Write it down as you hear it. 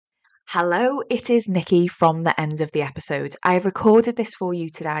Hello, it is Nikki from the end of the episode. I have recorded this for you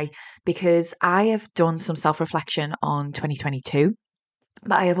today because I have done some self-reflection on 2022.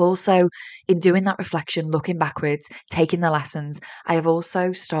 But I have also, in doing that reflection, looking backwards, taking the lessons, I have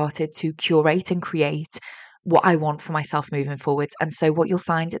also started to curate and create what I want for myself moving forwards. And so, what you'll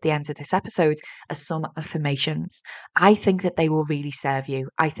find at the end of this episode are some affirmations. I think that they will really serve you.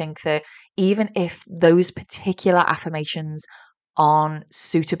 I think that even if those particular affirmations aren't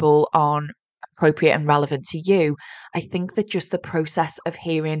suitable, aren't appropriate and relevant to you, I think that just the process of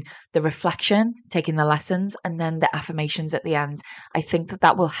hearing the reflection, taking the lessons, and then the affirmations at the end, I think that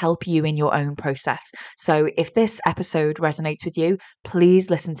that will help you in your own process. So if this episode resonates with you, please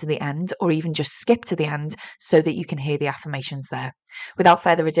listen to the end or even just skip to the end so that you can hear the affirmations there. Without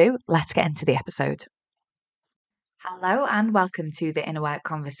further ado, let's get into the episode. Hello and welcome to the Inner Work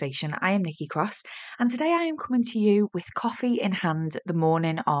Conversation. I am Nikki Cross, and today I am coming to you with coffee in hand the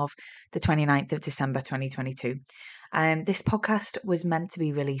morning of the 29th of December 2022. This podcast was meant to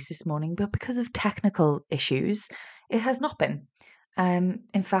be released this morning, but because of technical issues, it has not been.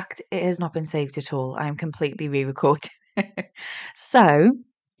 In fact, it has not been saved at all. I am completely re-recording. So,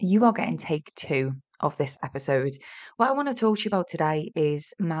 you are getting take 2 of this episode. What I want to talk to you about today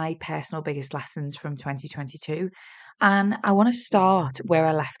is my personal biggest lessons from 2022. And I want to start where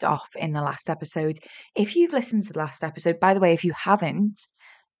I left off in the last episode. If you've listened to the last episode, by the way, if you haven't,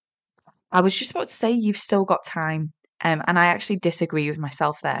 I was just about to say you've still got time. And I actually disagree with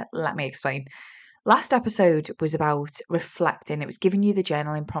myself there. Let me explain. Last episode was about reflecting. It was giving you the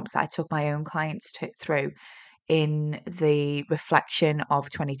journaling prompts that I took my own clients through in the reflection of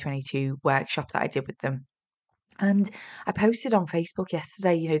 2022 workshop that I did with them. And I posted on Facebook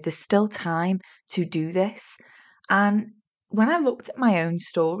yesterday, there's still time to do this. And when I looked at my own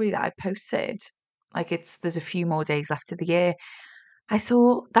story that I posted, there's a few more days left of the year, I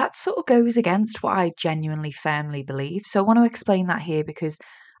thought that sort of goes against what I genuinely firmly believe. So I want to explain that here because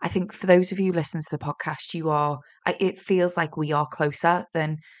I think for those of you listening to the podcast, it feels like we are closer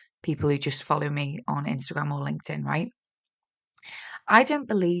than people who just follow me on Instagram or LinkedIn, right? I don't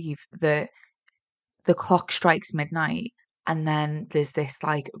believe that the clock strikes midnight and then there's this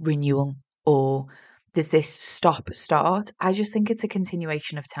renewal or there's this stop start. I just think it's a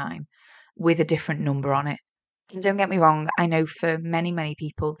continuation of time with a different number on it. And don't get me wrong, I know for many, many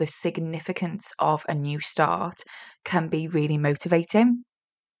people, the significance of a new start can be really motivating.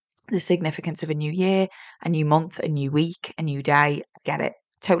 The significance of a new year, a new month, a new week, a new day, I get it,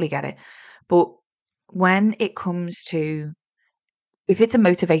 totally get it. But when it comes to, if it's a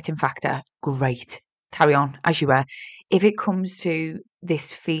motivating factor, great, carry on as you were. If it comes to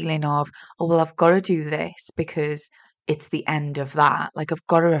this feeling of, oh, well, I've got to do this because it's the end of that, I've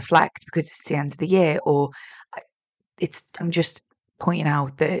got to reflect because it's the end of the year, or I'm just pointing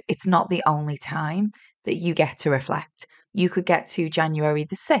out that it's not the only time that you get to reflect. You could get to January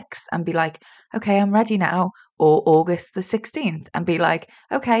the 6th and be like, okay, I'm ready now. Or August the 16th and be like,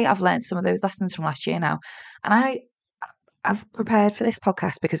 okay, I've learned some of those lessons from last year now. And I've prepared for this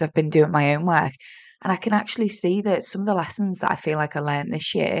podcast because I've been doing my own work. And I can actually see that some of the lessons that I feel like I learned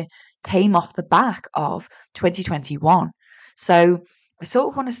this year came off the back of 2021. So I sort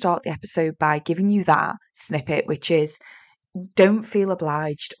of want to start the episode by giving you that snippet, which is don't feel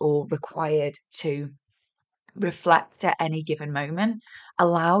obliged or required to reflect at any given moment.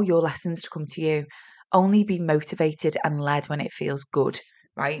 Allow your lessons to come to you. Only be motivated and led when it feels good,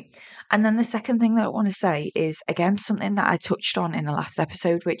 right? And then the second thing that I want to say is, again, something that I touched on in the last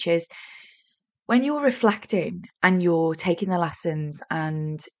episode, which is when you're reflecting and you're taking the lessons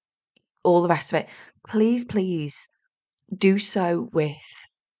and all the rest of it, please do so with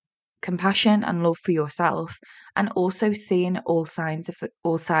compassion and love for yourself, and also seeing all sides of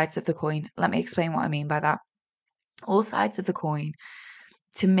the coin. Let me explain what I mean by that. All sides of the coin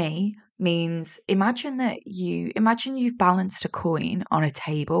to me means imagine you've balanced a coin on a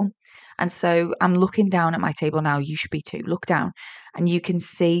table. And so I'm looking down at my table now. You should be too. Look down and you can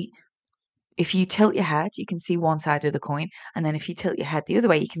see, if you tilt your head, you can see one side of the coin. And then if you tilt your head the other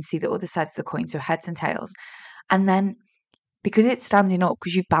way, you can see the other side of the coin. So heads and tails. And then because it's standing up,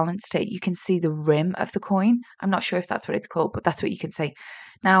 because you've balanced it, you can see the rim of the coin. I'm not sure if that's what it's called, but that's what you can see.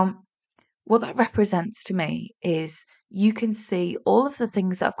 Now, what that represents to me is you can see all of the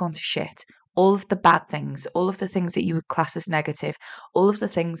things that have gone to shit, all of the bad things, all of the things that you would class as negative, all of the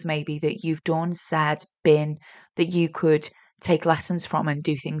things maybe that you've done, said, been, that you could take lessons from and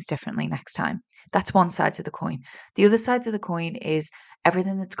do things differently next time. That's one side of the coin. The other side of the coin is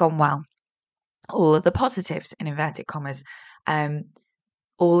everything that's gone well, all of the positives in inverted commas,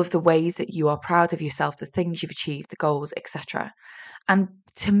 all of the ways that you are proud of yourself, the things you've achieved, the goals, etc. And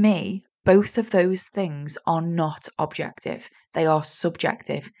to me, both of those things are not objective. They are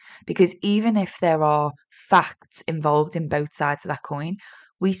subjective, because even if there are facts involved in both sides of that coin,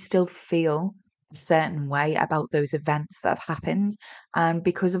 we still feel a certain way about those events that have happened. And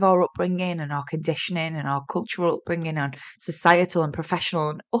because of our upbringing and our conditioning and our cultural upbringing and societal and professional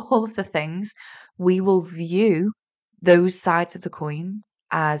and all of the things, we will view those sides of the coin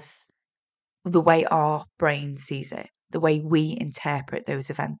as the way our brain sees it, the way we interpret those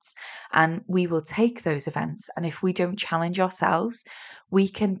events. And we will take those events, and if we don't challenge ourselves, we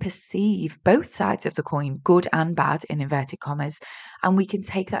can perceive both sides of the coin, good and bad, in inverted commas, and we can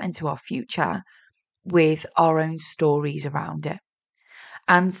take that into our future with our own stories around it.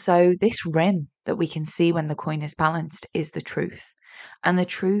 And so, this rim that we can see when the coin is balanced is the truth. And the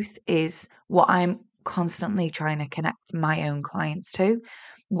truth is what I'm constantly trying to connect my own clients to.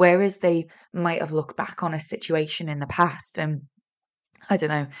 Whereas they might have looked back on a situation in the past and, I don't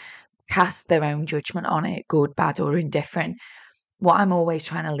know, cast their own judgment on it, good, bad, or indifferent, what I'm always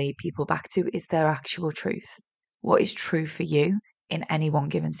trying to lead people back to is their actual truth. What is true for you in any one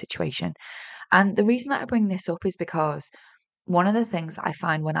given situation? And the reason that I bring this up is because one of the things I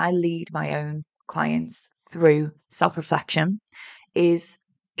find when I lead my own clients through self reflection is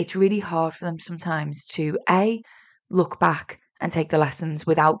it's really hard for them sometimes to look back and take the lessons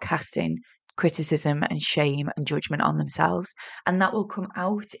without casting criticism and shame and judgment on themselves. And that will come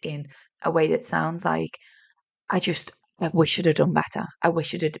out in a way that sounds like, I wish I'd have done better. I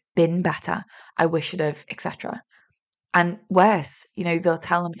wish it had been better. I wish I'd have, etc. And worse, they'll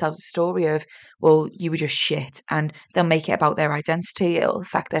tell themselves a story of, well, you were just shit, and they'll make it about their identity. It'll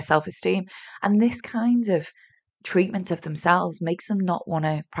affect their self-esteem. And this kind of treatment of themselves makes them not want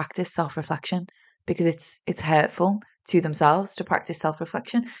to practice self-reflection, because it's hurtful to themselves to practice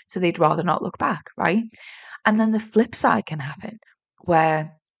self-reflection. So they'd rather not look back, right? And then the flip side can happen,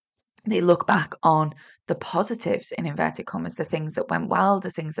 where they look back on the positives, in inverted commas, the things that went well, the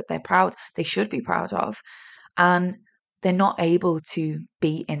things that they should be proud of. And they're not able to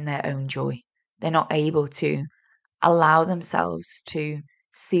be in their own joy. They're not able to allow themselves to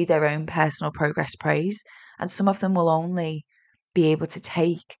see their own personal progress praised. And some of them will only be able to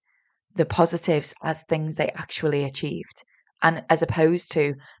take the positives as things they actually achieved, and as opposed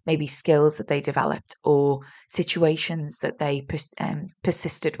to maybe skills that they developed or situations that they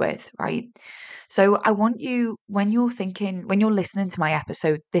persisted with, right? So I want you, when you're listening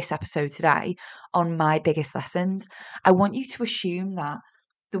to this episode today on my biggest lessons, I want you to assume that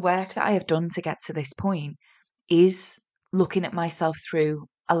the work that I have done to get to this point is looking at myself through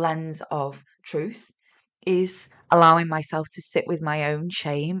a lens of truth, is allowing myself to sit with my own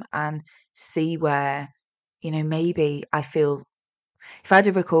shame and see where, maybe I feel, if I'd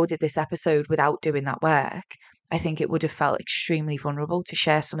have recorded this episode without doing that work, I think it would have felt extremely vulnerable to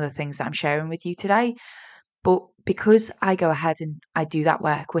share some of the things that I'm sharing with you today. But because I go ahead and I do that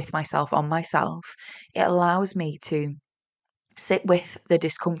work with myself, on myself, it allows me to sit with the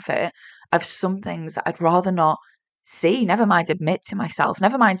discomfort of some things that I'd rather not see, never mind admit to myself,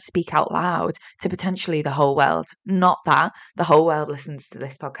 never mind speak out loud to potentially the whole world. Not that the whole world listens to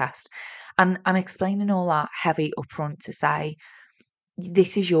this podcast. And I'm explaining all that heavy upfront to say,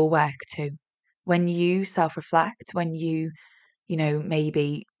 this is your work too. When you self-reflect, when you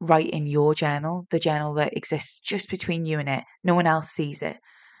maybe write in your journal, the journal that exists just between you and it, no one else sees it.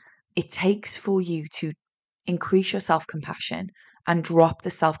 It takes for you to increase your self-compassion and drop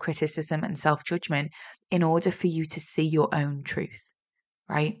the self-criticism and self-judgment in order for you to see your own truth,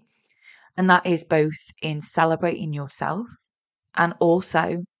 right? And that is both in celebrating yourself and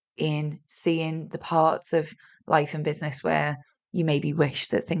also in seeing the parts of life and business where you maybe wish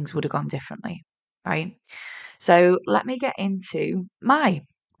that things would have gone differently, right? So let me get into my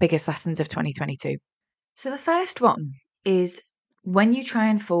biggest lessons of 2022. So the first one is, when you try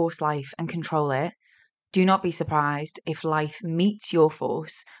and force life and control it, do not be surprised if life meets your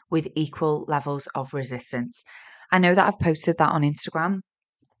force with equal levels of resistance. I know that I've posted that on Instagram,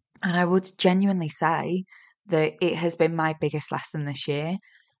 and I would genuinely say that it has been my biggest lesson this year.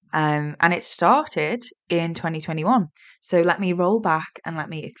 And it started in 2021. So let me roll back and let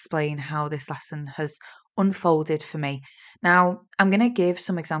me explain how this lesson has unfolded for me. Now, I'm going to give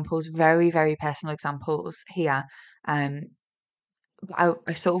some examples, very, very personal examples here.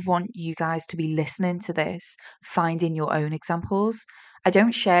 I sort of want you guys to be listening to this, finding your own examples. I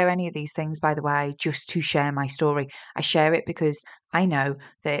don't share any of these things, by the way, just to share my story. I share it because I know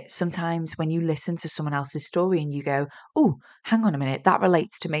that sometimes when you listen to someone else's story and you go, oh, hang on a minute, that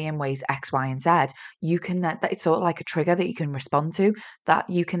relates to me in ways X, Y, and Z, you can then, it's sort of like a trigger that you can respond to, that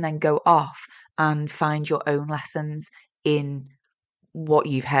you can then go off and find your own lessons in what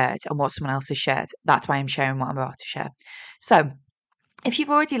you've heard and what someone else has shared. That's why I'm sharing what I'm about to share. So if you've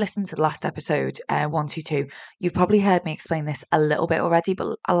already listened to the last episode, 122, you've probably heard me explain this a little bit already,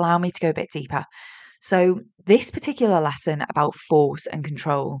 but allow me to go a bit deeper. So this particular lesson about force and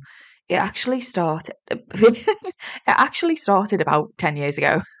control, it actually started about 10 years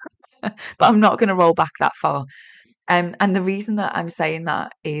ago, but I'm not going to roll back that far. And the reason that I'm saying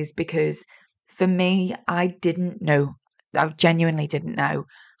that is because for me, I genuinely didn't know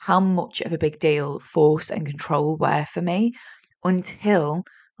how much of a big deal force and control were for me until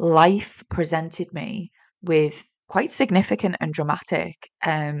life presented me with quite significant and dramatic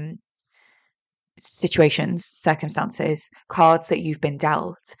situations, circumstances, cards that you've been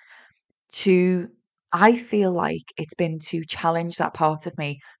dealt to, I feel like it's been to challenge that part of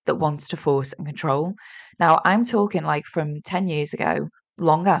me that wants to force and control. Now, I'm talking like from 10 years ago,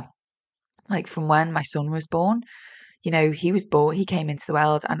 longer, like from when my son was born. He was born, he came into the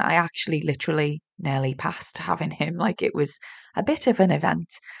world, and I actually literally nearly passed having him. Like it was a bit of an event.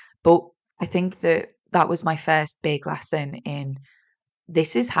 But I think that was my first big lesson in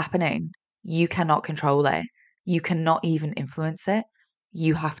this is happening. You cannot control it. You cannot even influence it.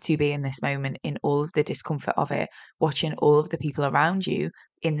 You have to be in this moment in all of the discomfort of it, watching all of the people around you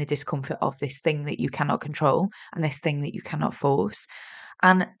in the discomfort of this thing that you cannot control and this thing that you cannot force.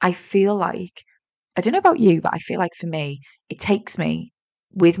 And I feel like, I don't know about you, but I feel like for me, it takes me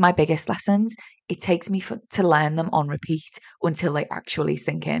with my biggest lessons, it takes me to learn them on repeat until they actually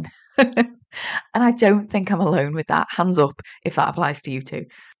sink in. And I don't think I'm alone with that. Hands up if that applies to you too.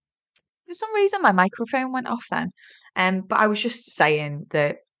 For some reason, my microphone went off then. But I was just saying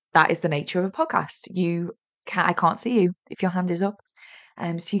that is the nature of a podcast. I can't see you if your hand is up.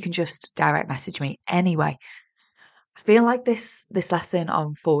 So you can just direct message me anyway. I feel like this lesson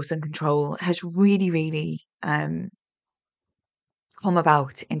on force and control has really, really come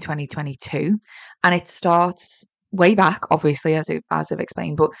about in 2022, and it starts way back, obviously, as I've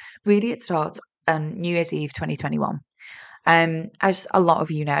explained, but really it starts on New Year's Eve 2021. As a lot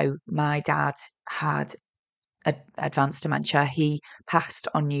of you know, my dad had advanced dementia. He passed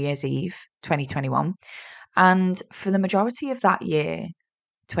on New Year's Eve 2021, and for the majority of that year,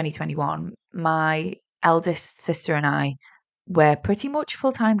 2021, my eldest sister and I were pretty much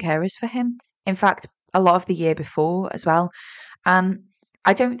full-time carers for him. In fact, a lot of the year before as well. And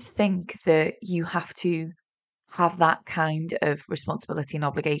I don't think that you have to have that kind of responsibility and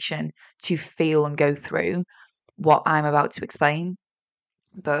obligation to feel and go through what I'm about to explain.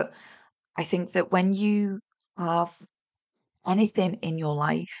 But I think that when you have anything in your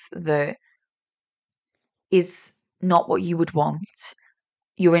life that is not what you would want,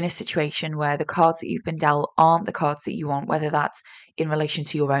 you're in a situation where the cards that you've been dealt aren't the cards that you want, whether that's in relation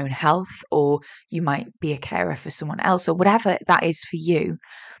to your own health or you might be a carer for someone else or whatever that is for you,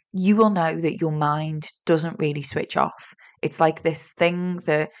 you will know that your mind doesn't really switch off. It's like this thing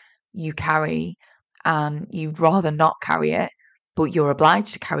that you carry and you'd rather not carry it, but you're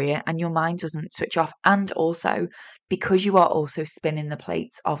obliged to carry it and your mind doesn't switch off. And also, because you are also spinning the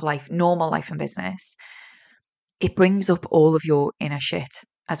plates of life, normal life and business, it brings up all of your inner shit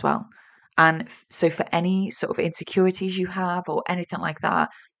as well. And so for any sort of insecurities you have or anything like that,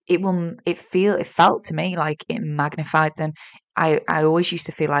 it felt to me like it magnified them. I always used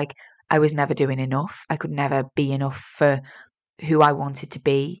to feel like I was never doing enough. I could never be enough for who I wanted to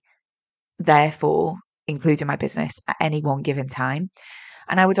be, therefore, including my business at any one given time.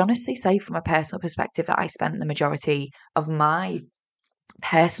 And I would honestly say from a personal perspective that I spent the majority of my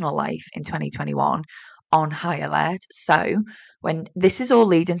personal life in 2021 on high alert. So when this is all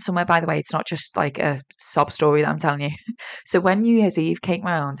leading somewhere, by the way, it's not just like a sob story that I'm telling you. So when New Year's Eve came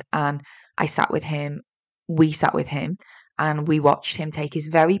around and we sat with him and we watched him take his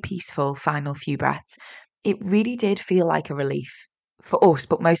very peaceful final few breaths, it really did feel like a relief for us,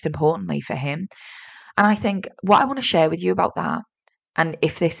 but most importantly for him. And I think what I want to share with you about that, and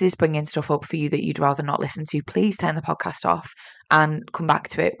if this is bringing stuff up for you that you'd rather not listen to, please turn the podcast off and come back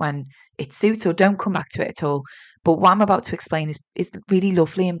to it when it suits, or don't come back to it at all. But what I'm about to explain is really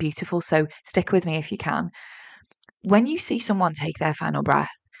lovely and beautiful, so stick with me if you can. When you see someone take their final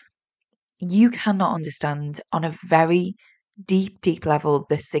breath, you cannot understand on a very deep, deep level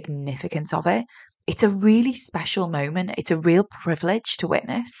the significance of it. It's a really special moment. It's a real privilege to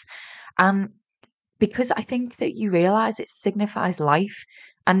witness. And because I think that you realize it signifies life.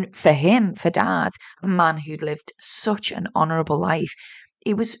 And for him, for dad, a man who'd lived such an honorable life,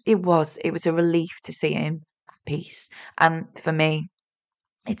 it was a relief to see him at peace. And for me,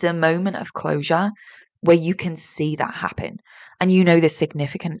 it's a moment of closure where you can see that happen and you know the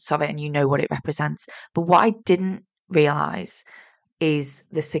significance of it and you know what it represents. But what I didn't realize is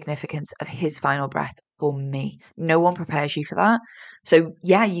the significance of his final breath for me. No one prepares you for that. So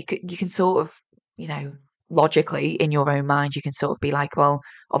yeah, you can sort of, logically in your own mind, you can sort of be like, well,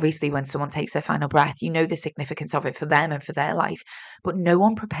 obviously when someone takes their final breath, you know the significance of it for them and for their life, but no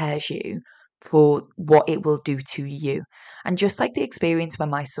one prepares you for what it will do to you. And just like the experience when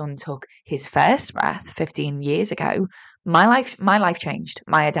my son took his first breath 15 years ago, my life changed.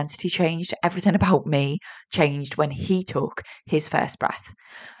 My identity changed. Everything about me changed when he took his first breath.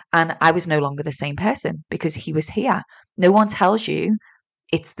 And I was no longer the same person because he was here. No one tells you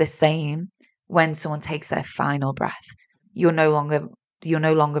it's the same when someone takes their final breath. You're no longer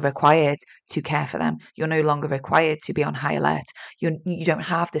required to care for them. You're no longer required to be on high alert. You don't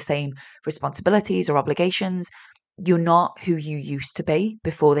have the same responsibilities or obligations. You're not who you used to be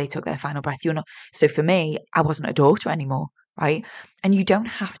before they took their final breath. You're not. So for me, I wasn't a daughter anymore, right? And you don't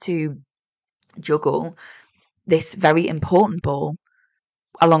have to juggle this very important ball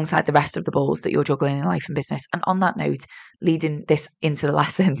alongside the rest of the balls that you're juggling in life and business. And on that note, leading this into the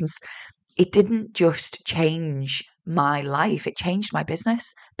lessons, it didn't just change my life, it changed my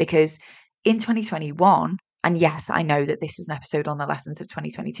business, because in 2021, and yes, I know that this is an episode on the lessons of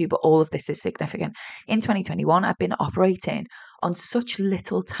 2022, but all of this is significant. In 2021, I've been operating on such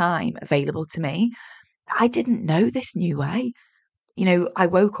little time available to me. I didn't know this new way. I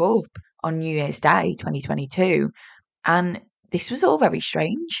woke up on New Year's Day 2022, and this was all very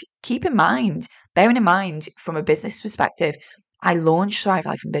strange. Bearing in mind from a business perspective, I launched Thrive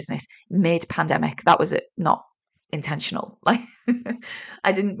Life and Business mid-pandemic. That was it, not intentional. Like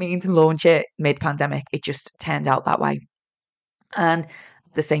I didn't mean to launch it mid-pandemic. It just turned out that way. And at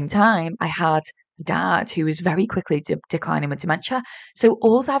the same time, I had a dad who was very quickly declining with dementia. So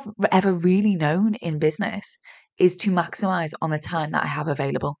all I've ever really known in business is to maximize on the time that I have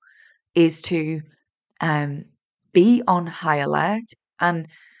available, is to be on high alert and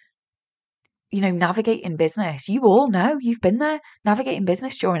navigating business. You all know, you've been there, navigating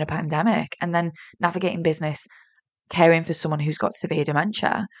business during a pandemic and then navigating business caring for someone who's got severe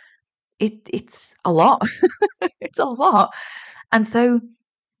dementia. It's a lot. It's a lot. And so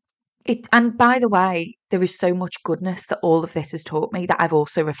and by the way, there is so much goodness that all of this has taught me that I've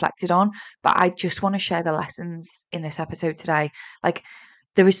also reflected on, but I just want to share the lessons in this episode today. Like,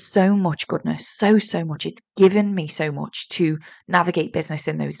 there is so much goodness, so much. It's given me so much to navigate business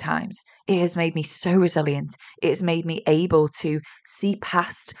in those times. It has made me so resilient. It has made me able to see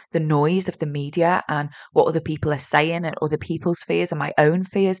past the noise of the media and what other people are saying and other people's fears and my own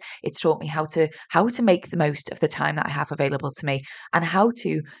fears. It's taught me how to make the most of the time that I have available to me and how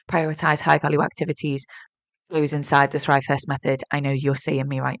to prioritize high value activities. Those inside the Thrive First method. I know you're seeing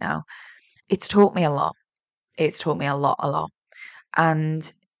me right now. It's taught me a lot. It's taught me a lot. And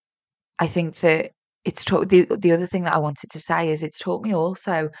I think that it's taught the other thing that I wanted to say is it's taught me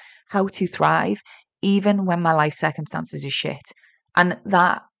also how to thrive even when my life circumstances are shit. And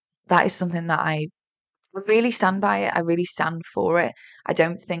that is something that I really stand by it. I really stand for it. I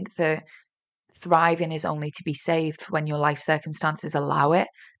don't think that thriving is only to be saved when your life circumstances allow it,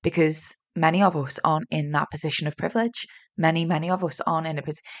 because many of us aren't in that position of privilege. Many of us aren't in a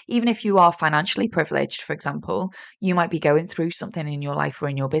position. Even if you are financially privileged, for example, you might be going through something in your life or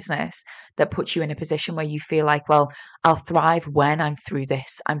in your business that puts you in a position where you feel like, well, I'll thrive when I'm through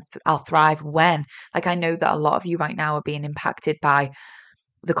this. I'll thrive when. Like, I know that a lot of you right now are being impacted by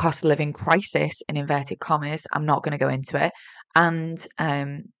the cost of living crisis, in inverted commas. I'm not going to go into it. And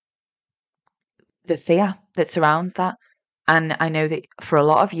the fear that surrounds that. And I know that for a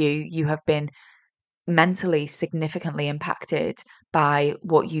lot of you, you have been mentally significantly impacted by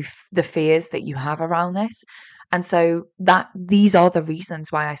the fears that you have around this. And so these are the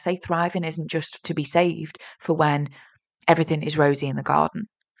reasons why I say thriving isn't just to be saved for when everything is rosy in the garden.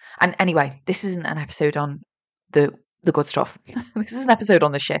 And anyway, this isn't an episode on the good stuff. This is an episode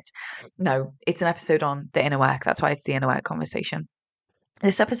on the shit. No, it's an episode on the inner work. That's why it's the inner work conversation.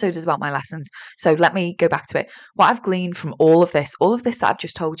 This episode is about my lessons. So let me go back to it. What I've gleaned from all of this that I've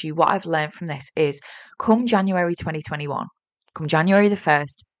just told you, what I've learned from this is come January 2021, come January the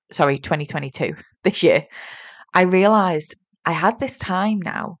 1st, 2022, this year, I realized I had this time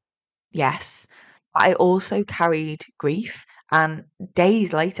now. Yes. But I also carried grief. And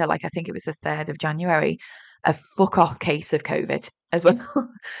days later, like I think it was the 3rd of January, a fuck off case of COVID as well,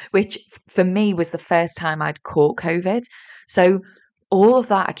 which for me was the first time I'd caught COVID. So all of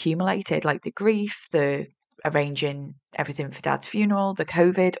that accumulated, like the grief, the arranging everything for dad's funeral, the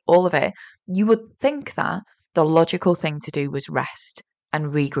COVID, all of it, you would think that the logical thing to do was rest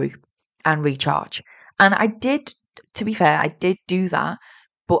and regroup and recharge. And I did, to be fair, I did do that.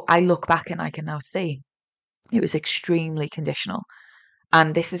 But I look back and I can now see it was extremely conditional.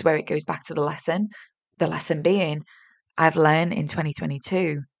 And this is where it goes back to the lesson. The lesson being, I've learned in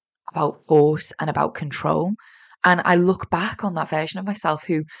 2022 about force and about control. And I look back on that version of myself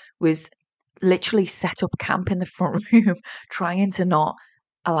who was literally set up camp in the front room, trying to not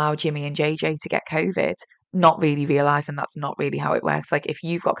allow Jimmy and JJ to get COVID, not really realizing that's not really how it works. Like if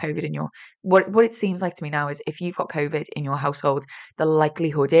you've got COVID in your, what it seems like to me now is if you've got COVID in your household, the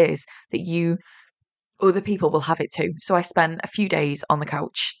likelihood is that other people will have it too. So I spent a few days on the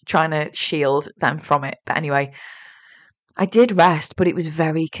couch trying to shield them from it. But anyway, I did rest, but it was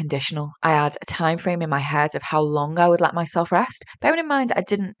very conditional. I had a time frame in my head of how long I would let myself rest. Bearing in mind,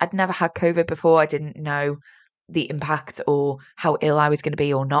 I'd never had COVID before. I didn't know the impact or how ill I was going to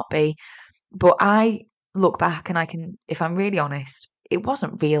be or not be. But I look back and if I'm really honest, it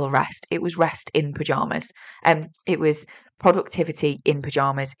wasn't real rest. It was rest in pajamas. It was productivity in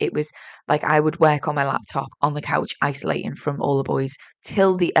pajamas. It was like I would work on my laptop on the couch, isolating from all the boys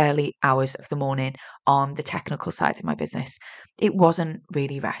till the early hours of the morning on the technical side of my business. It wasn't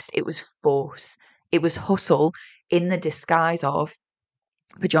really rest. It was force. It was hustle in the disguise of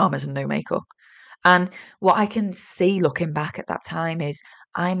pajamas and no makeup. And what I can see looking back at that time is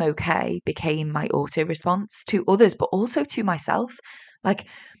I'm okay became my auto response to others, but also to myself. Like,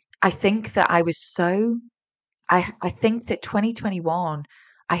 I think that I think that 2021,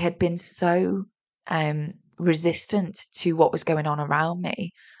 I had been so resistant to what was going on around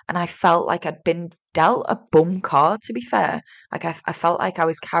me. And I felt like I'd been dealt a bum card, to be fair. Like, I felt like I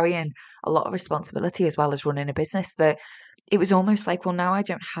was carrying a lot of responsibility as well as running a business that it was almost like, well, now I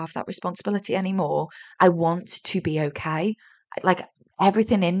don't have that responsibility anymore. I want to be okay. Like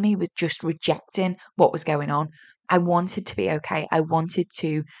everything in me was just rejecting what was going on. I wanted to be okay. I wanted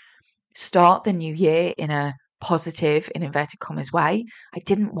to start the new year in a positive, in inverted commas, way. I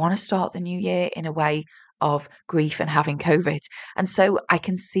didn't want to start the new year in a way of grief and having COVID. And so I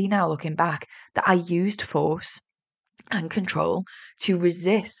can see now looking back that I used force and control to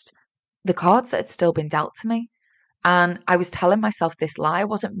resist the cards that had still been dealt to me. And I was telling myself this lie. I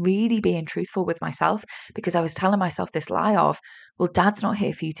wasn't really being truthful with myself because I was telling myself this lie of, well, dad's not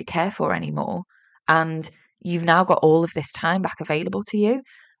here for you to care for anymore. And you've now got all of this time back available to you.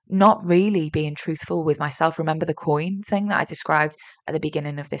 Not really being truthful with myself. Remember the coin thing that I described at the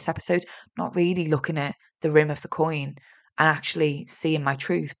beginning of this episode? Not really looking at the rim of the coin and actually seeing my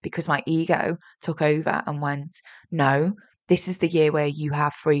truth because my ego took over and went, no, this is the year where you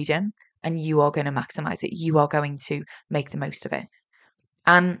have freedom and you are going to maximize it. You are going to make the most of it.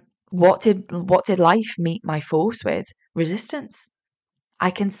 And what did life meet my force with? Resistance.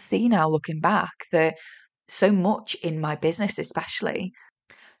 I can see now looking back that so much in my business, especially,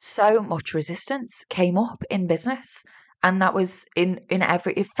 so much resistance came up in business. And that was in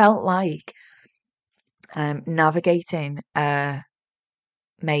every, it felt like navigating a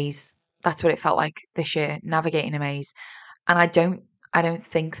maze. That's what it felt like this year, navigating a maze. And I don't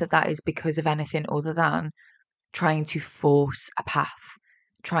think that is because of anything other than trying to force a path,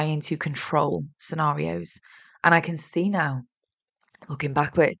 trying to control scenarios. And I can see now, looking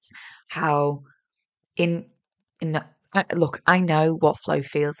backwards, how look, I know what flow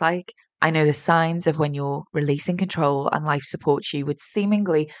feels like. I know the signs of when you're releasing control and life supports you with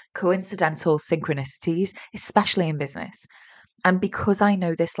seemingly coincidental synchronicities, especially in business. And because I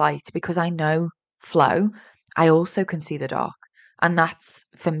know this light, because I know flow, I also can see the dark. And that's,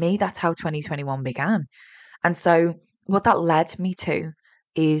 for me, that's how 2021 began. And so what that led me to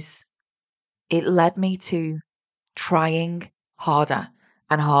is it led me to trying harder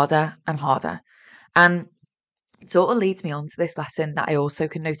and harder and harder. And it sort of leads me on to this lesson that I also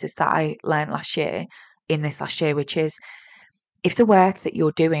can notice that I learned last year, which is if the work that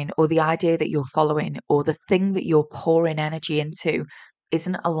you're doing or the idea that you're following or the thing that you're pouring energy into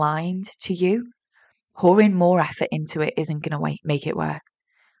isn't aligned to you, pouring more effort into it isn't going to make it work.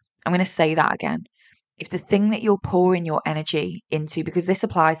 I'm going to say that again. If the thing that you're pouring your energy into, because this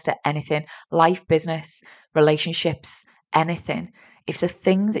applies to anything, life, business, relationships, anything, if the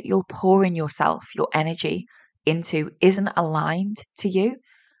thing that you're pouring yourself, your energy into isn't aligned to you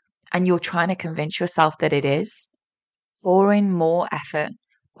and you're trying to convince yourself that it is, pouring more effort,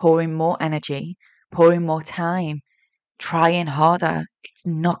 pouring more energy, pouring more time, trying harder, it's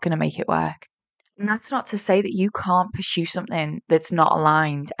not going to make it work. And that's not to say that you can't pursue something that's not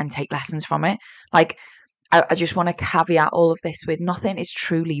aligned and take lessons from it. Like, I just want to caveat all of this with nothing is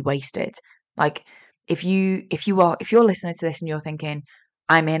truly wasted. Like, if you're listening to this and you're thinking,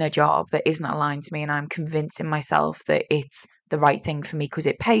 I'm in a job that isn't aligned to me and I'm convincing myself that it's the right thing for me because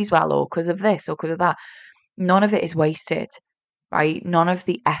it pays well or because of this or because of that, none of it is wasted. right? None of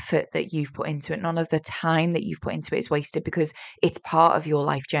the effort that you've put into it, none of the time that you've put into it is wasted, because it's part of your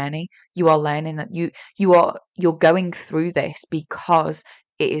life journey. You are learning that you're going through this because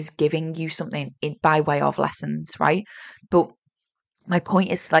it is giving you something by way of lessons, right? But my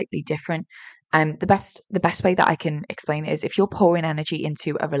point is slightly different. The best way that I can explain it is, if you're pouring energy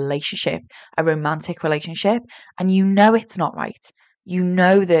into a relationship, a romantic relationship, and you know it's not right, you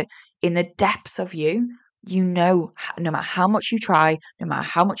know that in the depths of you, no matter how much you try, no matter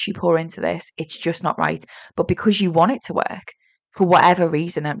how much you pour into this, it's just not right. But because you want it to work, for whatever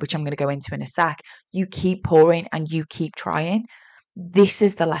reason, and which I'm going to go into in a sec, you keep pouring and you keep trying. This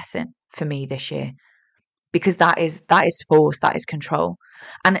is the lesson for me this year, because that is force, that is control.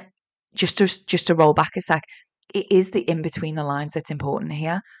 And just to roll back a sec, it is the in between the lines that's important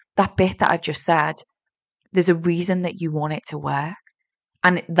here. That bit that I've just said, there's a reason that you want it to work.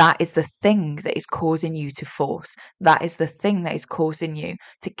 And that is the thing that is causing you to force. That is the thing that is causing you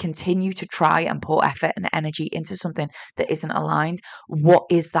to continue to try and pour effort and energy into something that isn't aligned. What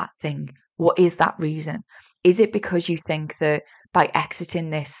is that thing? What is that reason? Is it because you think that by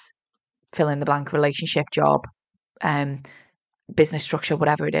exiting this fill in the blank relationship, job, business structure,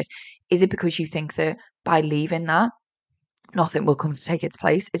 whatever it is it because you think that by leaving that, nothing will come to take its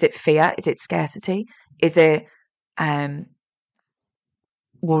place? Is it fear? Is it scarcity? Is it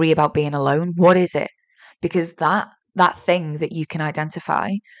worry about being alone? What is it? Because that thing that you can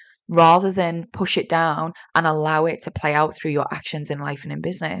identify, rather than push it down and allow it to play out through your actions in life and in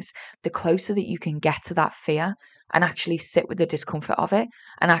business, the closer that you can get to that fear and actually sit with the discomfort of it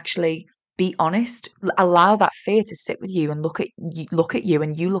and actually be honest, allow that fear to sit with you and look at you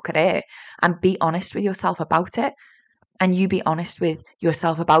and you look at it, and be honest with yourself about it. And you be honest with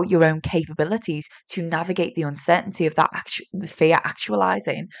yourself about your own capabilities to navigate the uncertainty of that the fear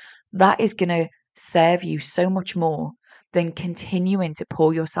actualizing. That is going to serve you so much more than continuing to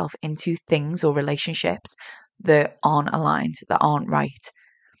pour yourself into things or relationships that aren't aligned, that aren't right.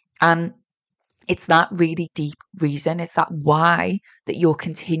 And it's that really deep reason. It's that why that you're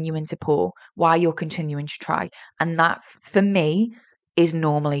continuing to pour, why you're continuing to try. And that, for me, is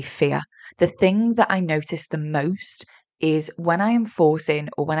normally fear. The thing that I notice the most is when I am forcing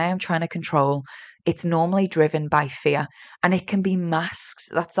or when I am trying to control, it's normally driven by fear, and it can be masked.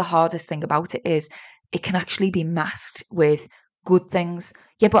 That's the hardest thing about it, is it can actually be masked with good things.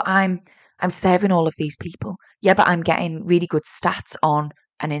 Yeah, but I'm serving all of these people. Yeah, but I'm getting really good stats on,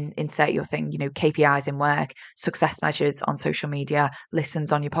 and insert your thing, KPIs in work, success measures on social media,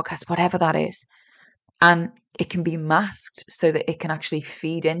 listens on your podcast, whatever that is. And it can be masked so that it can actually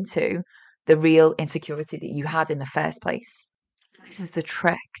feed into the real insecurity that you had in the first place. This is the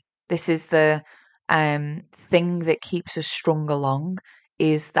trick. This is the thing that keeps us strung along,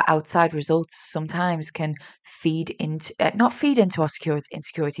 is the outside results sometimes can feed into, not feed into our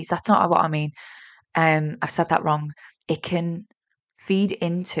insecurities. That's not what I mean. I've said that wrong. It can feed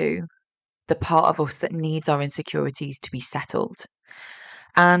into the part of us that needs our insecurities to be settled.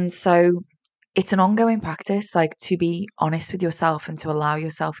 And so it's an ongoing practice, like, to be honest with yourself and to allow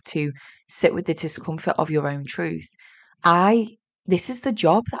yourself to sit with the discomfort of your own truth. This is the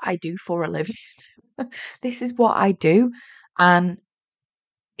job that I do for a living. This is what I do. And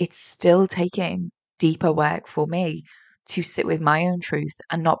it's still taking deeper work for me to sit with my own truth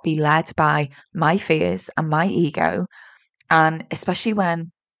and not be led by my fears and my ego. And especially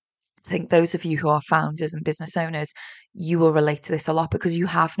when, I think those of you who are founders and business owners, you will relate to this a lot because you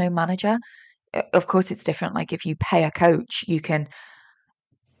have no manager. Of course, it's different. Like, if you pay a coach, you can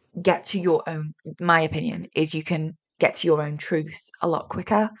get to your own, my opinion is, you can get to your own truth a lot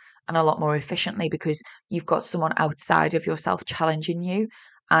quicker and a lot more efficiently because you've got someone outside of yourself challenging you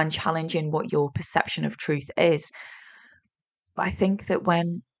and challenging what your perception of truth is. But I think that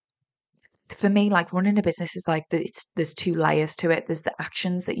for me, like, running a business is like there's two layers to it. There's the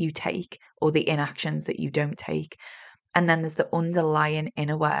actions that you take or the inactions that you don't take. And then there's the underlying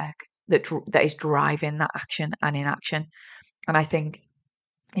inner work that is driving that action and inaction. And I think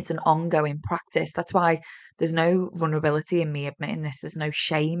it's an ongoing practice. That's why there's no vulnerability in me admitting this. There's no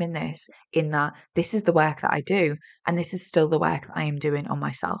shame in this, in that this is the work that I do. And this is still the work that I am doing on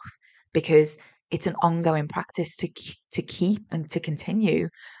myself, because it's an ongoing practice to keep and to continue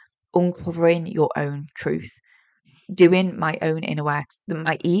uncovering your own truth, doing my own inner work.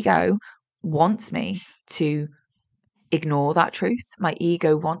 My ego wants me to ignore that truth. My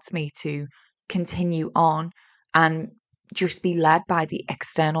ego wants me to continue on and just be led by the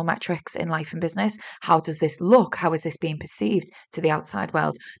external metrics in life and business. How does this look? How is this being perceived to the outside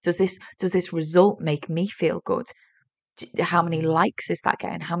world? Does this result make me feel good? How many likes is that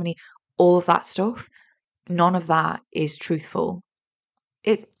getting? How many, all of that stuff. none of that is truthful.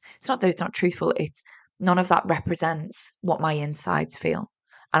 It's not that it's not truthful, it's none of that represents what my insides feel.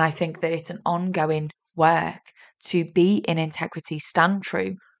 And I think that it's an ongoing work to be in integrity, stand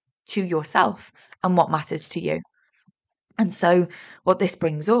true to yourself and what matters to you. And so, what this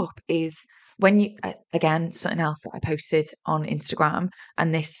brings up is when you, again, something else that I posted on Instagram,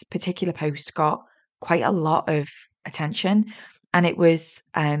 and this particular post got quite a lot of attention. And it was,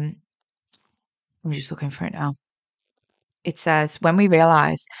 I'm just looking for it now. It says, when we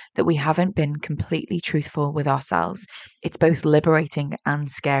realize that we haven't been completely truthful with ourselves, it's both liberating and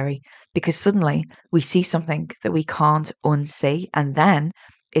scary because suddenly we see something that we can't unsee, and then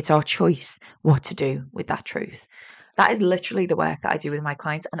it's our choice what to do with that truth. That is literally the work that I do with my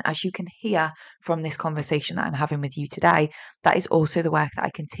clients. And as you can hear from this conversation that I'm having with you today, that is also the work that I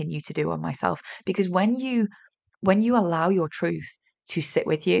continue to do on myself. Because when you allow your truth to sit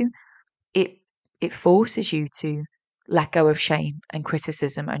with you, it forces you to let go of shame and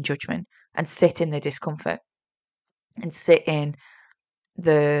criticism and judgment and sit in the discomfort and sit in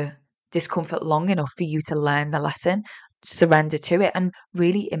the discomfort long enough for you to learn the lesson, surrender to it, and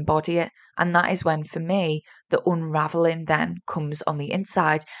really embody it. And that is when, for me, the unraveling then comes on the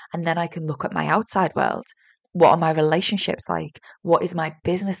inside. And then I can look at my outside world. What are my relationships like? What is my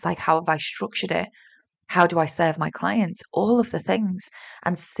business like? How have I structured it? How do I serve my clients? All of the things,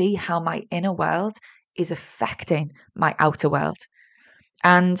 and see how my inner world is affecting my outer world.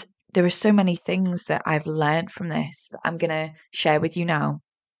 And there are so many things that I've learned from this that I'm going to share with you now.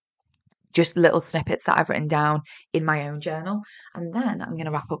 Just little snippets that I've written down in my own journal. And then I'm going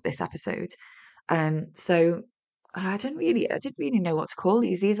to wrap up this episode. So I didn't really know what to call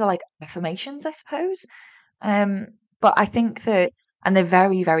these. These are like affirmations, I suppose. But I think that, and they're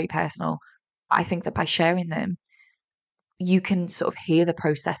very, very personal. I think that by sharing them, you can sort of hear the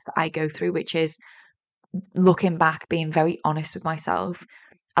process that I go through, which is looking back, being very honest with myself,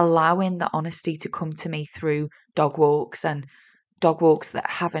 allowing the honesty to come to me through dog walks, and dog walks that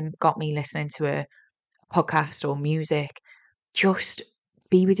haven't got me listening to a podcast or music. Just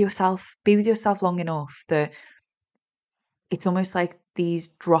be with yourself long enough that it's almost like these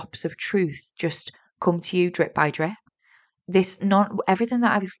drops of truth just come to you drip by drip. Not everything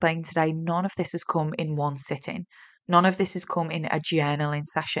that I've explained today, none of this has come in one sitting. None of this has come in a journaling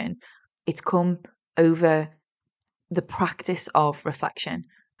session. It's come over the practice of reflection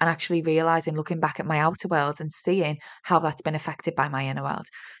and actually realizing, looking back at my outer world and seeing how that's been affected by my inner world.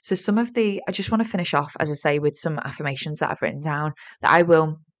 So I just want to finish off, as I say, with some affirmations that I've written down that I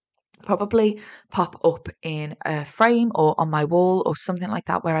will probably pop up in a frame or on my wall or something like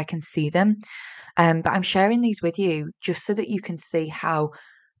that where I can see them. But I'm sharing these with you just so that you can see how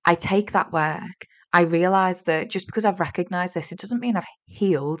I take that work. I realize that just because I've recognized this, it doesn't mean I've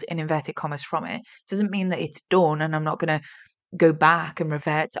healed, in inverted commas, from it. It doesn't mean that it's done and I'm not going to go back and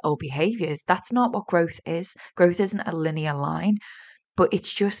revert to old behaviors. That's not what growth is. Growth isn't a linear line, but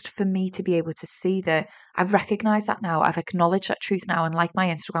it's just for me to be able to see that I've recognized that now. I've acknowledged that truth now. And like my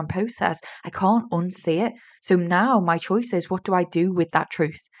Instagram post says, I can't unsee it. So now my choice is, what do I do with that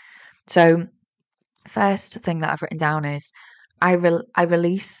truth? So first thing that I've written down is I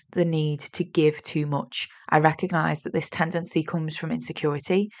release the need to give too much. I recognize that this tendency comes from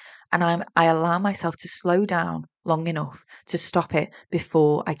insecurity, and I allow myself to slow down long enough to stop it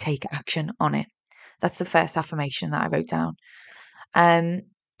before I take action on it. That's the first affirmation that I wrote down.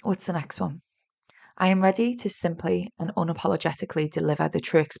 What's the next one? I am ready to simply and unapologetically deliver the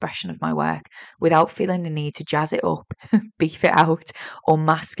true expression of my work without feeling the need to jazz it up, beef it out, or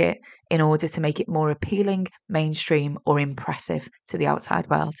mask it in order to make it more appealing, mainstream, or impressive to the outside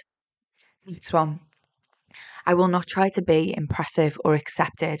world. Next one. I will not try to be impressive or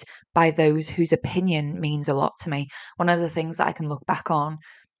accepted by those whose opinion means a lot to me. One of the things that I can look back on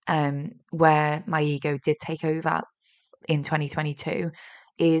where my ego did take over in 2022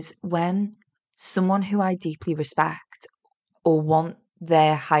 is when someone who I deeply respect or want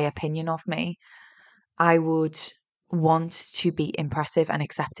their high opinion of me, I would want to be impressive and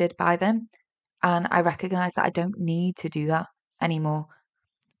accepted by them. And I recognize that I don't need to do that anymore.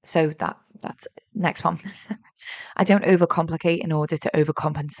 So that's next one. I don't overcomplicate in order to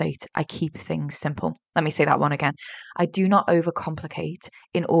overcompensate. I keep things simple. Let me say that one again. I do not overcomplicate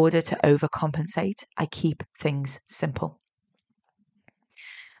in order to overcompensate. I keep things simple.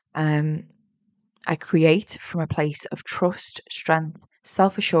 I create from a place of trust, strength,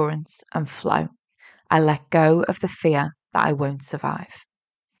 self-assurance, and flow. I let go of the fear that I won't survive.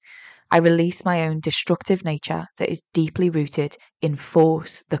 I release my own destructive nature that is deeply rooted in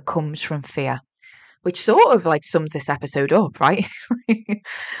force that comes from fear. which sort of like sums this episode up, right?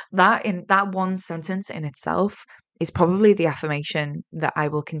 That one sentence in itself is probably the affirmation that I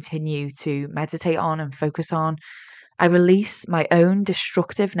will continue to meditate on and focus on. I release my own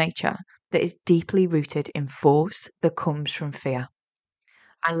destructive nature that is deeply rooted in force that comes from fear.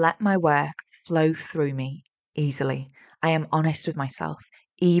 I let my work flow through me easily. I am honest with myself,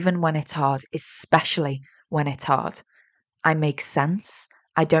 even when it's hard, especially when it's hard. I make sense.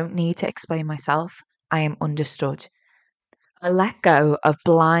 I don't need to explain myself. I am understood. I let go of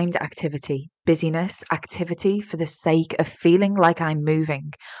blind activity, busyness, activity for the sake of feeling like I'm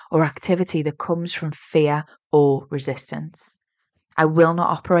moving, or activity that comes from fear or resistance. I will not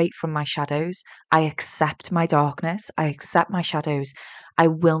operate from my shadows. I accept my darkness. I accept my shadows. I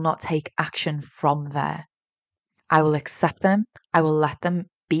will not take action from there. I will accept them. I will let them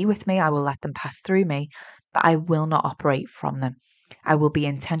be with me. I will let them pass through me, but I will not operate from them. I will be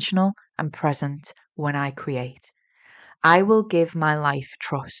intentional and present when I create. I will give my life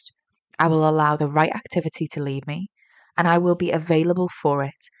trust. I will allow the right activity to lead me, and I will be available for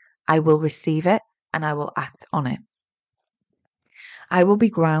it. I will receive it, and I will act on it. I will be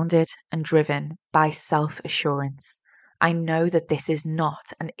grounded and driven by self-assurance. I know that this is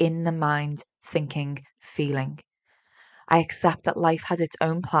not an in-the-mind thinking feeling. I accept that life has its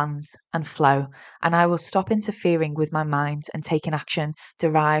own plans and flow, and I will stop interfering with my mind and taking action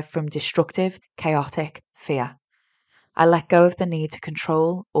derived from destructive, chaotic fear. I let go of the need to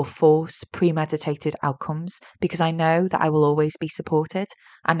control or force premeditated outcomes because I know that I will always be supported,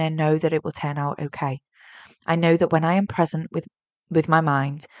 and I know that it will turn out okay. I know that when I am present with my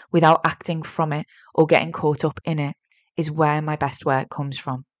mind without acting from it or getting caught up in it is where my best work comes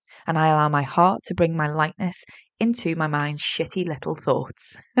from. And I allow my heart to bring my lightness into my mind's shitty little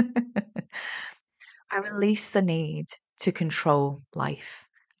thoughts. I release the need to control life.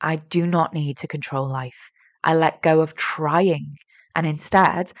 I do not need to control life. I let go of trying, and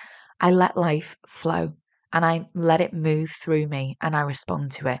instead, I let life flow and I let it move through me and I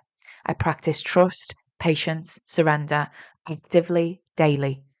respond to it. I practice trust, patience, surrender actively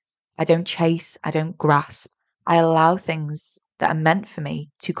daily. I don't chase, I don't grasp. I allow things that are meant for me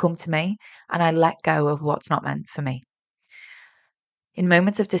to come to me, and I let go of what's not meant for me. In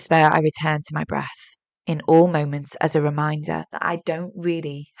moments of despair, I return to my breath. In all moments, as a reminder that I don't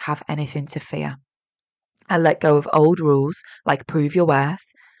really have anything to fear. I let go of old rules like prove your worth,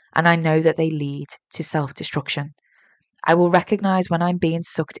 and I know that they lead to self destruction. I will recognize when I'm being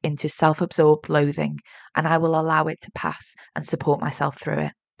sucked into self absorbed loathing, and I will allow it to pass and support myself through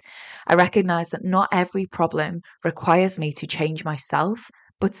it. I recognize that not every problem requires me to change myself,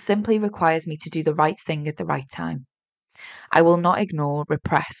 but simply requires me to do the right thing at the right time. I will not ignore,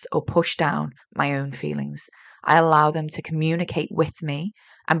 repress, or push down my own feelings. I allow them to communicate with me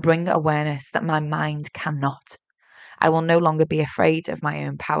and bring awareness that my mind cannot. I will no longer be afraid of my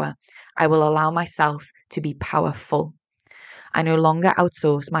own power. I will allow myself to be powerful. I no longer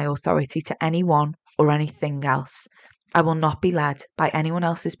outsource my authority to anyone or anything else. I will not be led by anyone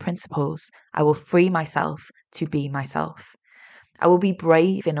else's principles. I will free myself to be myself. I will be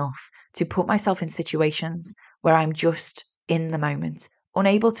brave enough to put myself in situations where I'm just in the moment,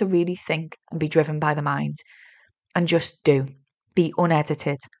 unable to really think and be driven by the mind, and just do. Be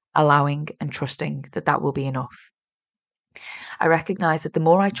unedited, allowing and trusting that that will be enough. I recognize that the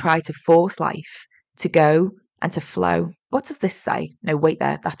more I try to force life to go and to flow, what does this say? No, wait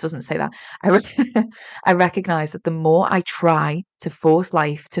there, that doesn't say that. I recognize that the more I try to force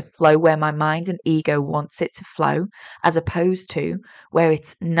life to flow where my mind and ego wants it to flow, as opposed to where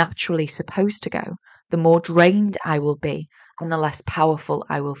it's naturally supposed to go, the more drained I will be and the less powerful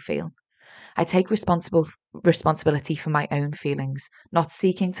I will feel. I take responsibility for my own feelings, not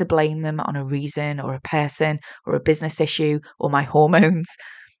seeking to blame them on a reason or a person or a business issue or my hormones,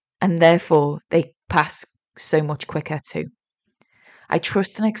 and therefore they pass so much quicker too. I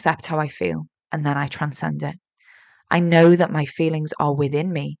trust and accept how I feel, and then I transcend it. I know that my feelings are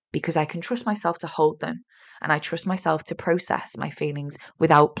within me because I can trust myself to hold them, and I trust myself to process my feelings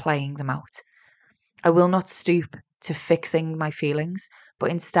without playing them out. I will not stoop to fixing my feelings,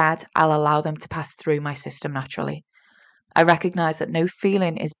 but instead I'll allow them to pass through my system naturally. I recognize that no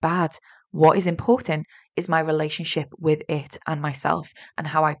feeling is bad. What is important is my relationship with it and myself and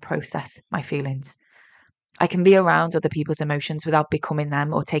how I process my feelings. I can be around other people's emotions without becoming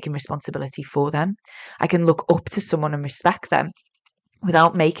them or taking responsibility for them. I can look up to someone and respect them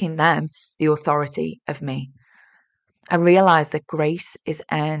without making them the authority of me. I realize that grace is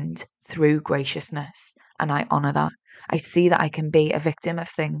earned through graciousness, and I honor that. I see that I can be a victim of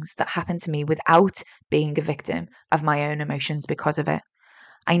things that happen to me without being a victim of my own emotions because of it.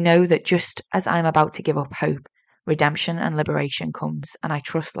 I know that just as I'm about to give up hope, redemption and liberation comes, and I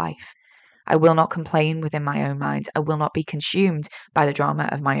trust life. I will not complain within my own mind. I will not be consumed by the drama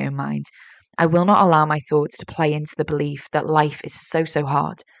of my own mind. I will not allow my thoughts to play into the belief that life is so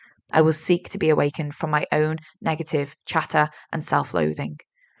hard. I will seek to be awakened from my own negative chatter and self-loathing.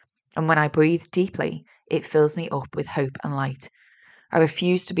 And when I breathe deeply, it fills me up with hope and light. I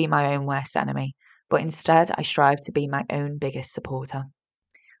refuse to be my own worst enemy, but instead I strive to be my own biggest supporter.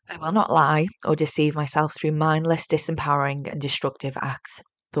 I will not lie or deceive myself through mindless, disempowering, and destructive acts,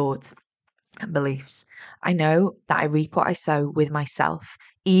 thoughts, and beliefs. I know that I reap what I sow with myself.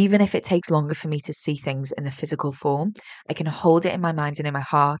 Even if it takes longer for me to see things in the physical form, I can hold it in my mind and in my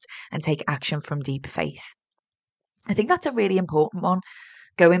heart and take action from deep faith. I think that's a really important one.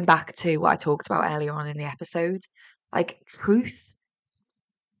 Going back to what I talked about earlier on in the episode, like truth,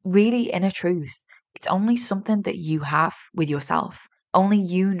 really inner truth, it's only something that you have with yourself. Only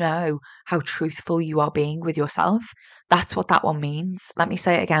you know how truthful you are being with yourself. That's what that one means. Let me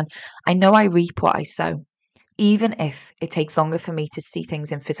say it again. I know I reap what I sow. Even if it takes longer for me to see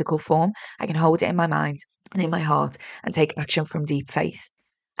things in physical form, I can hold it in my mind and in my heart and take action from deep faith.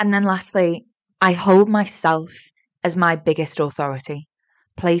 And then lastly, I hold myself as my biggest authority,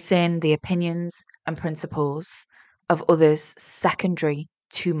 placing the opinions and principles of others secondary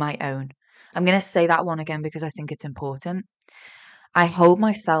to my own. I'm going to say that one again because I think it's important. I hold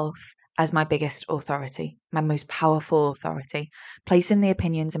myself as my biggest authority, my most powerful authority, placing the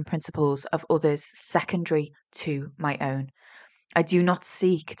opinions and principles of others secondary to my own. I do not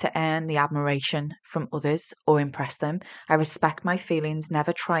seek to earn the admiration from others or impress them. I respect my feelings,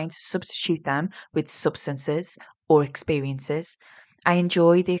 never trying to substitute them with substances or experiences. I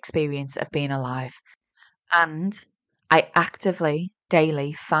enjoy the experience of being alive. And I actively,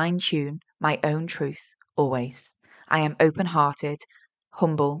 daily fine tune my own truth always. I am open hearted,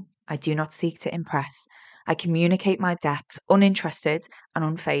 humble. I do not seek to impress. I communicate my depth, uninterested and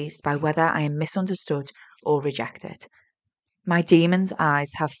unfazed by whether I am misunderstood or rejected. My demon's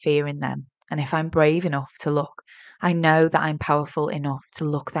eyes have fear in them, and if I'm brave enough to look, I know that I'm powerful enough to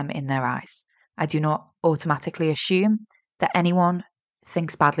look them in their eyes. I do not automatically assume that anyone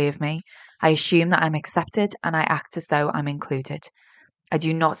thinks badly of me. I assume that I'm accepted and I act as though I'm included. I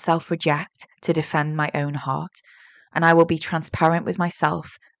do not self-reject to defend my own heart, and I will be transparent with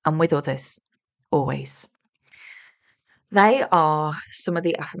myself and with others, always. They are some of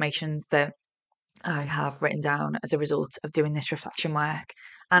the affirmations that I have written down as a result of doing this reflection work.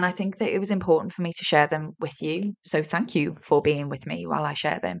 And I think that it was important for me to share them with you. So thank you for being with me while I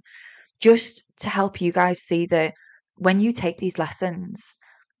share them. Just to help you guys see that when you take these lessons,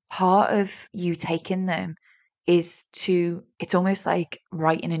 part of you taking them is it's almost like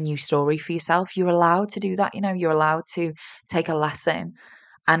writing a new story for yourself. You're allowed to do that, you're allowed to take a lesson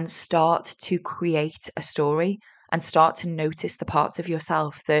and start to create a story and start to notice the parts of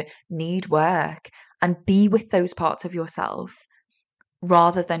yourself that need work and be with those parts of yourself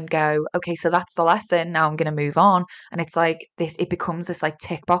rather than go, okay, so that's the lesson. Now I'm going to move on. And it's like this, it becomes this like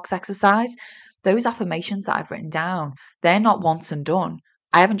tick box exercise. Those affirmations that I've written down, they're not once and done.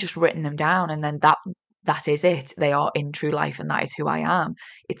 I haven't just written them down and then that is it. They are in true life and that is who I am.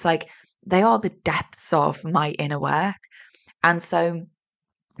 It's like they are the depths of my inner work. And so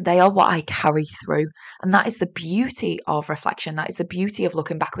they are what I carry through. And that is the beauty of reflection. That is the beauty of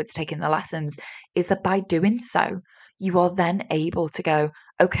looking backwards, taking the lessons, is that by doing so, you are then able to go,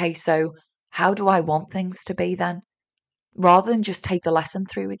 okay, so how do I want things to be then? Rather than just take the lesson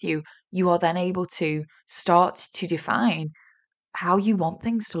through with you, you are then able to start to define how you want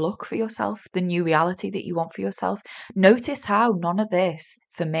things to look for yourself, the new reality that you want for yourself. Notice how none of this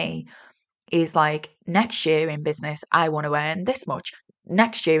for me is like next year in business, I want to earn this much.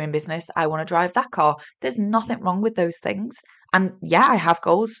 Next year in business, I want to drive that car. There's nothing wrong with those things. And yeah, I have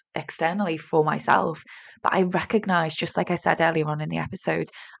goals externally for myself, but I recognize, just like I said earlier on in the episode,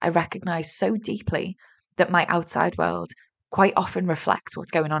 I recognize so deeply that my outside world quite often reflects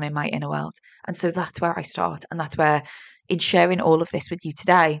what's going on in my inner world. And so that's where I start. And that's where, in sharing all of this with you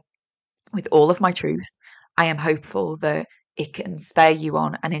today, with all of my truth, I am hopeful that it can spur you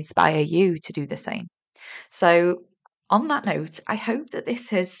on and inspire you to do the same. So, on that note, I hope that this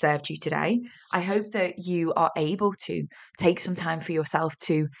has served you today. I hope that you are able to take some time for yourself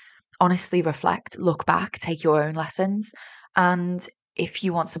to honestly reflect, look back, take your own lessons. And if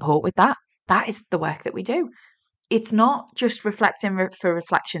you want support with that, that is the work that we do. It's not just reflecting for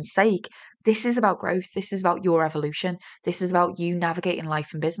reflection's sake. This is about growth. This is about your evolution. This is about you navigating life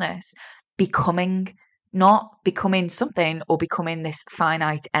and business, becoming, not becoming something or becoming this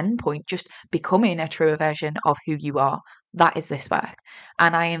finite endpoint, just becoming a truer version of who you are. that is this work.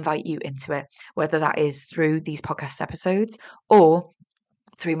 And I invite you into it, whether that is through these podcast episodes or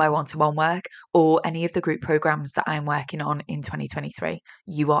through my one-to-one work or any of the group programs that I'm working on in 2023.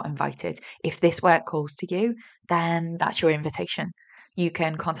 You are invited. If this work calls to you, then that's your invitation. You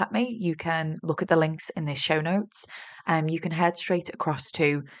can contact me. You can look at the links in this show notes. You can head straight across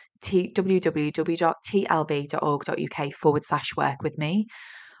to www.tlb.org.uk/work with me,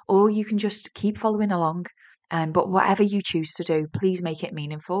 or you can just keep following along. But whatever you choose to do, please make it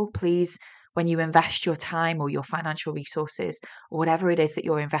meaningful. Please, when you invest your time or your financial resources or whatever it is that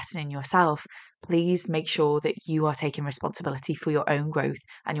you're investing in yourself, please make sure that you are taking responsibility for your own growth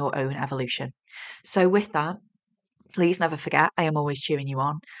and your own evolution. So with that, please never forget, I am always cheering you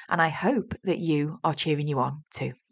on, and I hope that you are cheering you on too.